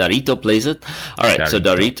Dorito plays it. All right, so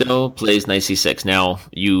Dorito plays knight c6. Now,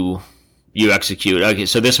 you You execute. Okay,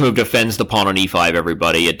 so this move defends the pawn on e5,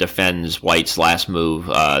 everybody. It defends white's last move,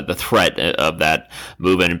 the threat of that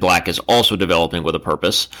move, and black is also developing with a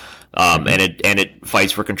purpose. And it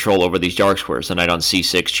fights for control over these dark squares. The knight on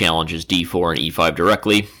c6 challenges d4 and e5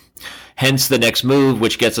 directly. Hence the next move,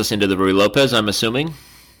 which gets us into the Ruy Lopez, I'm assuming.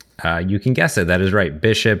 You can guess it. That is right.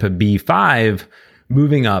 Bishop b5,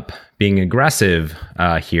 moving up, being aggressive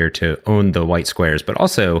here to own the white squares, but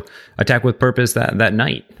also attack with purpose that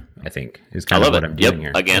knight. I think is kind of what I'm doing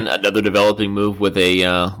here. Again, another developing move with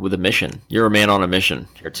a mission. You're a man on a mission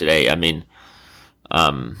here today. I mean,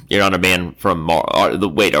 you're not a man from Mars.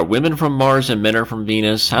 Are women from Mars and men are from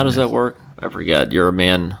Venus? How does that work? I forget. You're a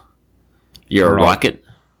man. You're a rocket.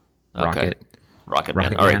 Okay. Rocket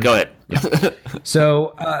man. All right, go ahead. Yeah.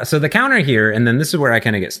 So the counter here, and then this is where I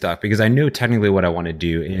kind of get stuck because I know technically what I want to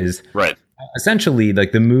do is right. Essentially,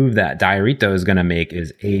 like the move that Diarito is going to make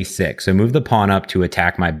is a6. So move the pawn up to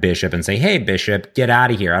attack my bishop and say, "Hey, bishop, get out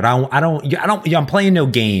of here! I'm playing no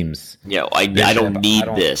games. Yeah, I don't need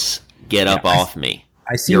this. Get up off me.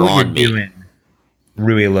 I see what you're doing,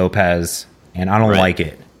 Ruy Lopez, and I don't like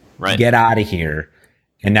it. Right. Get out of here."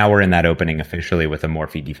 And now we're in that opening officially with a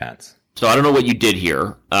Morphy defense. So I don't know what you did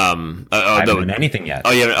here. I haven't done anything yet.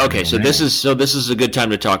 Oh yeah, okay. So this is a good time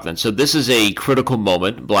to talk then. So this is a critical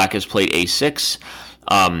moment. Black has played a6.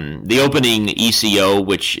 The opening ECO,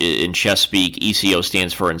 which in chess speak, ECO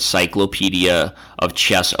stands for Encyclopedia of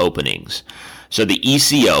Chess Openings. So the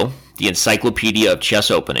ECO, the Encyclopedia of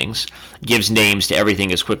Chess Openings, gives names to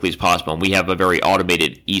everything as quickly as possible. And we have a very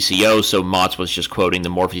automated ECO, so Motz was just quoting the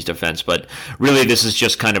Morphy's defense. But really, this is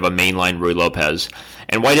just kind of a mainline Ruy Lopez.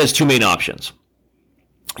 And white has two main options.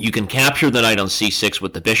 You can capture the knight on c6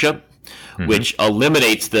 with the bishop, which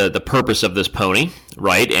eliminates the purpose of this pony,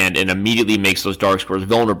 right? And immediately makes those dark squares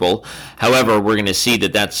vulnerable. However, we're going to see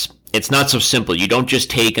that it's not so simple. You don't just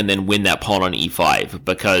take and then win that pawn on e5,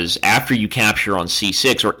 because after you capture on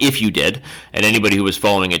c6, or if you did, and anybody who was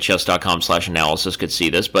following at chess.com/analysis could see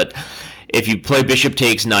this, but if you play bishop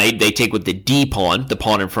takes knight, they take with the d pawn, the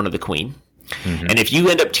pawn in front of the queen. And if you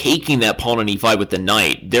end up taking that pawn on e5 with the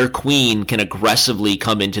knight, their queen can aggressively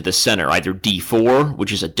come into the center, either d4,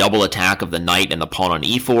 which is a double attack of the knight and the pawn on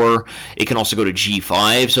e4. It can also go to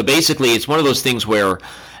g5. So basically, it's one of those things where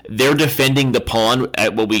they're defending the pawn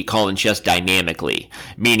at what we call in chess dynamically,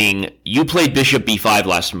 meaning you played bishop b5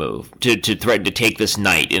 last move to threaten to take this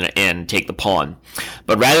knight and take the pawn.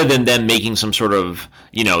 But rather than them making some sort of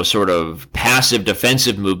passive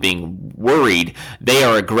defensive move, being worried, they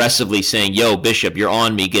are aggressively saying, "Yo, bishop, you're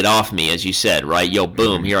on me, get off me," as you said, right? Yo,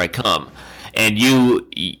 boom, here I come. And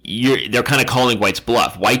they're kind of calling white's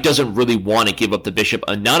bluff. White doesn't really want to give up the bishop,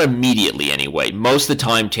 not immediately anyway. Most of the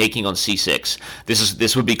time, taking on c6.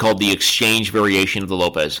 This would be called the exchange variation of the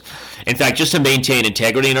Lopez. In fact, just to maintain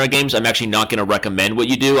integrity in our games, I'm actually not going to recommend what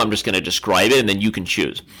you do. I'm just going to describe it, and then you can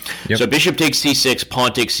choose. Yep. So bishop takes c6,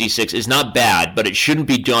 pawn takes c6 is not bad, but it shouldn't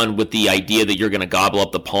be done with the idea that you're going to gobble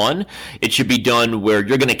up the pawn. It should be done where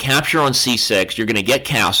you're going to capture on c6, you're going to get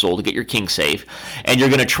castle to get your king safe, and you're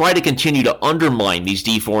going to try to continue to undermine these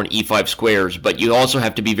d4 and e5 squares, but you also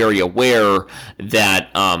have to be very aware that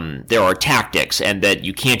there are tactics and that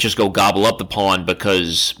you can't just go gobble up the pawn,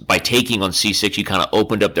 because by taking on c6 you kind of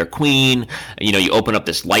opened up their queen. You open up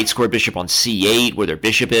this light square bishop on c8 where their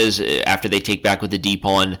bishop is after they take back with the d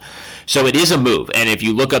pawn. So it is a move, and if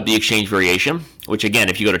you look up the exchange variation, which again,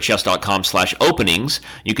 if you go to chess.com/openings,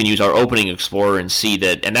 you can use our opening explorer and see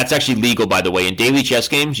that, and that's actually legal, by the way. In daily chess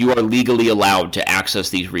games, you are legally allowed to access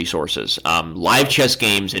these resources. Live chess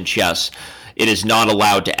games in chess, it is not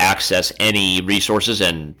allowed to access any resources,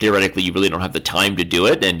 and theoretically you really don't have the time to do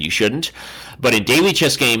it, and you shouldn't. But in daily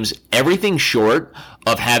chess games, everything short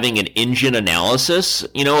of having an engine analysis,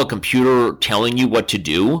 a computer telling you what to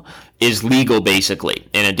do, is legal basically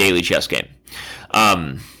in a daily chess game.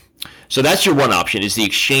 So that's your one option, is the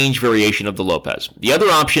exchange variation of the Lopez. The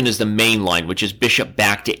other option is the main line, which is bishop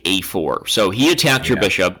back to a4. So he attacked your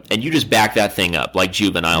bishop, and you just back that thing up like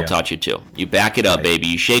Juvenile taught you to. You back it up, baby.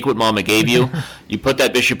 You shake what mama gave you. You put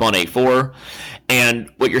that bishop on a4. And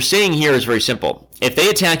what you're saying here is very simple. If they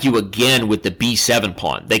attack you again with the b7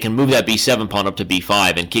 pawn, they can move that b7 pawn up to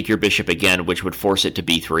b5 and kick your bishop again, which would force it to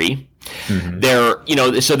b3.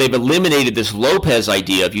 So they've eliminated this Lopez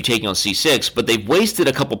idea of you taking on c6, but they've wasted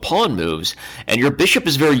a couple pawn moves, and your bishop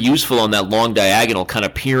is very useful on that long diagonal, kind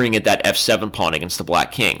of peering at that f7 pawn against the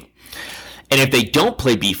black king. And if they don't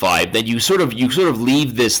play b5, then you sort of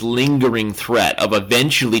leave this lingering threat of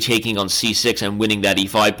eventually taking on c6 and winning that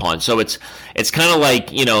e5 pawn. So it's kind of like,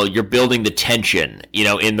 you're building the tension,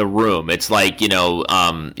 in the room. It's like,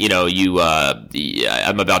 I'm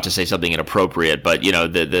about to say something inappropriate, but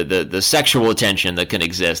the sexual tension that can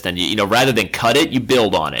exist, and rather than cut it, you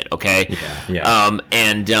build on it. Okay. Yeah.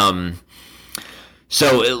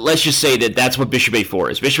 So let's just say that that's what bishop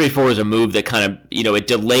a4 is. Bishop a4 is a move that kind of, it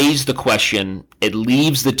delays the question. It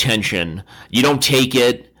leaves the tension. You don't take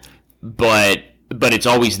it, but it's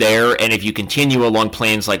always there. And if you continue along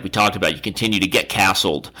plans like we talked about, you continue to get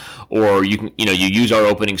castled, or you use our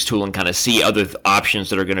openings tool and kind of see other options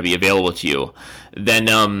that are going to be available to you, then,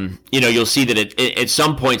 you'll see that at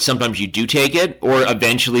some point, sometimes you do take it, or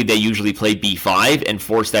eventually they usually play b5 and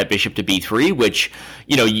force that bishop to b3, which,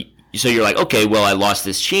 so you're like, okay, well, I lost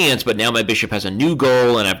this chance, but now my bishop has a new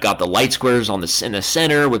goal, and I've got the light squares in the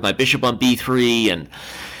center with my bishop on b3. And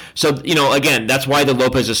so, again, that's why the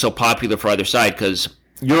Lopez is so popular for either side, because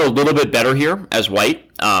you're a little bit better here as white,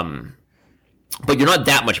 but you're not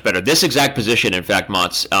that much better. This exact position, in fact,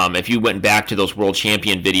 Mats, if you went back to those world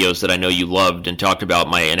champion videos that I know you loved and talked about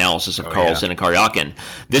my analysis of Carlsen and Karyakin,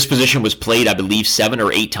 this position was played, I believe, 7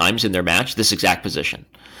 or 8 times in their match, this exact position.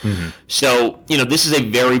 Mm-hmm. So, this is a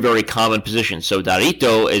very, very common position. So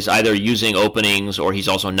Darito is either using openings, or he's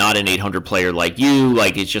also not an 800 player like you,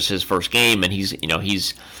 like it's just his first game, and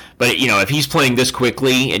but if he's playing this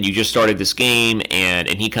quickly and you just started this game and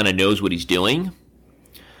he kind of knows what he's doing,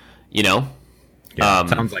 Yeah,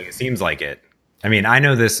 it seems like it. I mean, I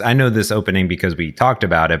know this opening because we talked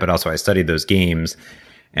about it, but also I studied those games.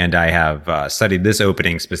 And I have studied this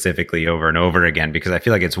opening specifically over and over again because I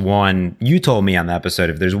feel like it's one, you told me on the episode,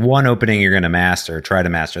 if there's one opening you're going to master, try to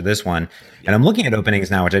master this one. And I'm looking at openings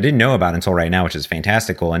now, which I didn't know about until right now, which is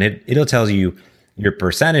fantastical. And it'll tell you your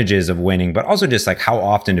percentages of winning, but also just like how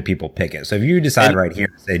often do people pick it. So if you decide right here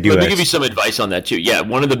to say do it. Let me give you some advice on that too. Yeah,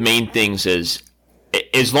 one of the main things is,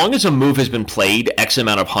 as long as a move has been played X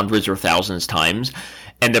amount of hundreds or thousands times,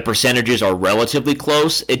 and the percentages are relatively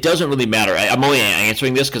close, it doesn't really matter. I'm only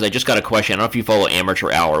answering this because I just got a question. I don't know if you follow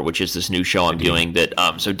Amateur Hour, which is this new show I'm doing. That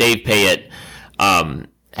so Dave Payette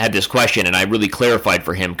had this question, and I really clarified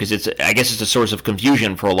for him because I guess it's a source of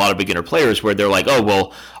confusion for a lot of beginner players where they're like, oh,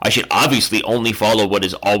 well, I should obviously only follow what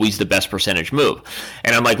is always the best percentage move.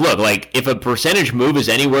 And I'm like, look, like if a percentage move is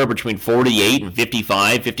anywhere between 48 and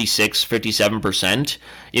 55, 56, 57%,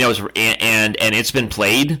 and it's been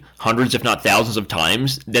played hundreds, if not thousands of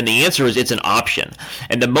times, then the answer is it's an option.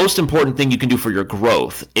 And the most important thing you can do for your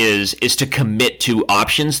growth is to commit to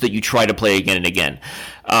options that you try to play again and again.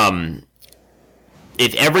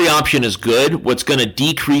 If every option is good, what's going to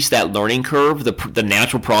decrease that learning curve, the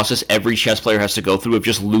natural process every chess player has to go through of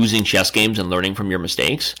just losing chess games and learning from your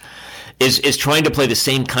mistakes, is trying to play the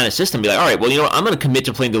same kind of system. Be like, all right, well, I'm going to commit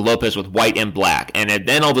to playing the Lopez with white and black. And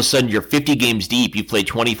then all of a sudden you're 50 games deep. You've played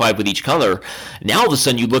 25 with each color. Now all of a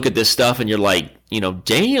sudden you look at this stuff and you're like,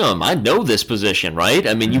 damn, I know this position, right?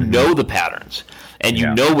 I mean, you know the patterns and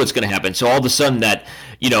you know what's going to happen. So all of a sudden that,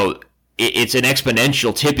 it's an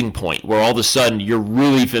exponential tipping point where all of a sudden you're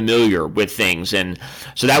really familiar with things. And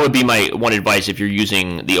so that would be my one advice if you're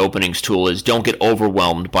using the openings tool is don't get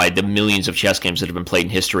overwhelmed by the millions of chess games that have been played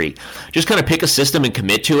in history. Just kind of pick a system and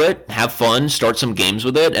commit to it, have fun, start some games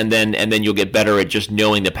with it, and then you'll get better at just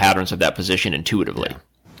knowing the patterns of that position intuitively. Yeah.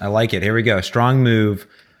 I like it. Here we go. Strong move.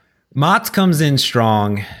 Mats comes in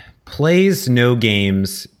strong, plays no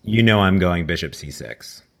games. I'm going bishop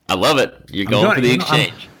c6. I love it. You're going for the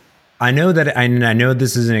exchange. I know that I know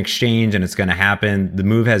this is an exchange and it's going to happen. The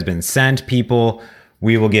move has been sent, people.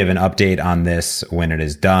 We will give an update on this when it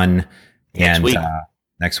is done.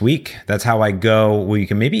 Next week. That's how I go. We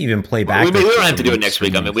can maybe even play back. We don't have to do it next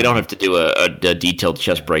week. I mean, we don't have to do a detailed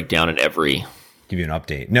chess breakdown in every. Give you an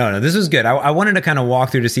update. No, this is good. I wanted to kind of walk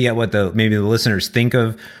through to see what maybe the listeners think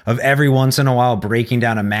of every once in a while breaking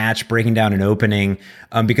down a match, breaking down an opening,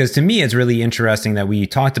 because to me it's really interesting that we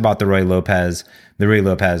talked about the Ruy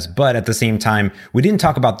Lopez, but at the same time we didn't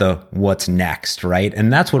talk about the what's next, right?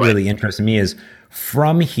 And that's what really interests me is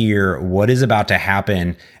from here, what is about to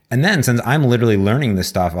happen. And then since I'm literally learning this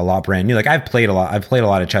stuff a lot brand new, like I've played a lot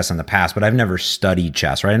of chess in the past, but I've never studied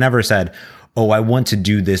chess, right? I never said, oh, I want to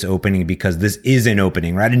do this opening because this is an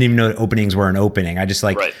opening, right? I didn't even know that openings were an opening. I just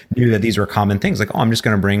knew that these were common things. Like, oh, I'm just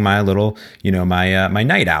going to bring my little, my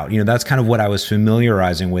knight out. That's kind of what I was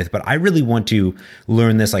familiarizing with. But I really want to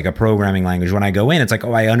learn this like a programming language. When I go in, it's like,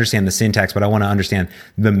 oh, I understand the syntax, but I want to understand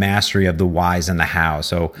the mastery of the whys and the how.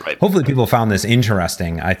 So hopefully people found this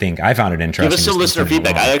interesting. I think I found it interesting. Give us some listener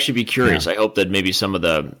feedback. I'd actually be curious. Yeah. I hope that maybe some of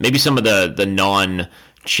the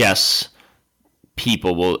non-chess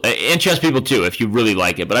people will, and chess people too, if you really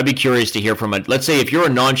like it. But I'd be curious to hear from let's say if you're a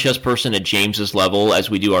non-chess person at James's level, as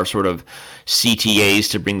we do our sort of CTAs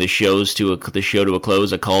to bring the show to a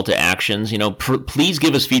close, a call to actions. Please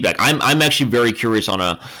give us feedback. I'm actually very curious from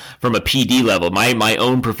a PD level, my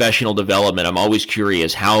own professional development. I'm always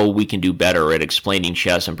curious how we can do better at explaining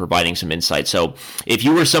chess and providing some insight. So if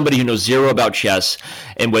you were somebody who knows zero about chess,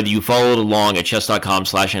 and whether you followed along at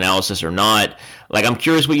chess.com/analysis or not, like, I'm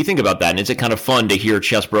curious what you think about that. And is it kind of fun to hear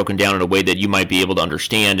chess broken down in a way that you might be able to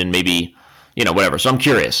understand and maybe, whatever. So I'm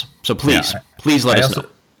curious. So please let us know.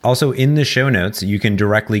 Also, in the show notes, you can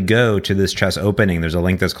directly go to this chess opening. There's a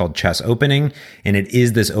link that's called Chess Opening, and it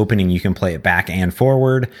is this opening. You can play it back and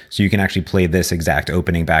forward. So you can actually play this exact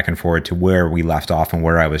opening back and forward to where we left off and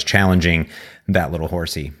where I was challenging that little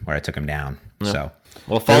horsey, where I took him down. Yeah. So.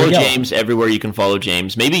 Well, follow James everywhere you can follow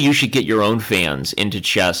James. Maybe you should get your own fans into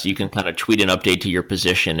chess. You can kind of tweet an update to your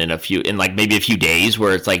position in maybe a few days,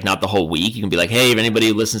 where it's like not the whole week. You can be like, hey, if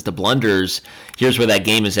anybody listens to Blunders, here's where that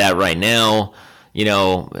game is at right now.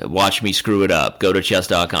 Watch me screw it up. Go to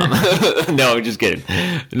chess.com. No, just kidding.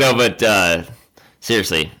 No, but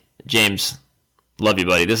seriously, James, love you,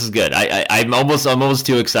 buddy. This is good. I'm almost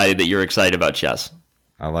too excited that you're excited about chess.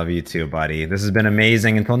 I love you too, buddy. This has been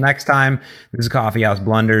amazing. Until next time, this is Coffee House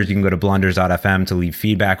Blunders. You can go to blunders.fm to leave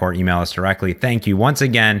feedback or email us directly. Thank you once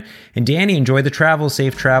again. And Danny, enjoy the travels,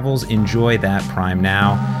 safe travels. Enjoy that Prime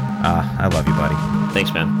Now. I love you, buddy.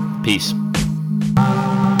 Thanks, man. Peace.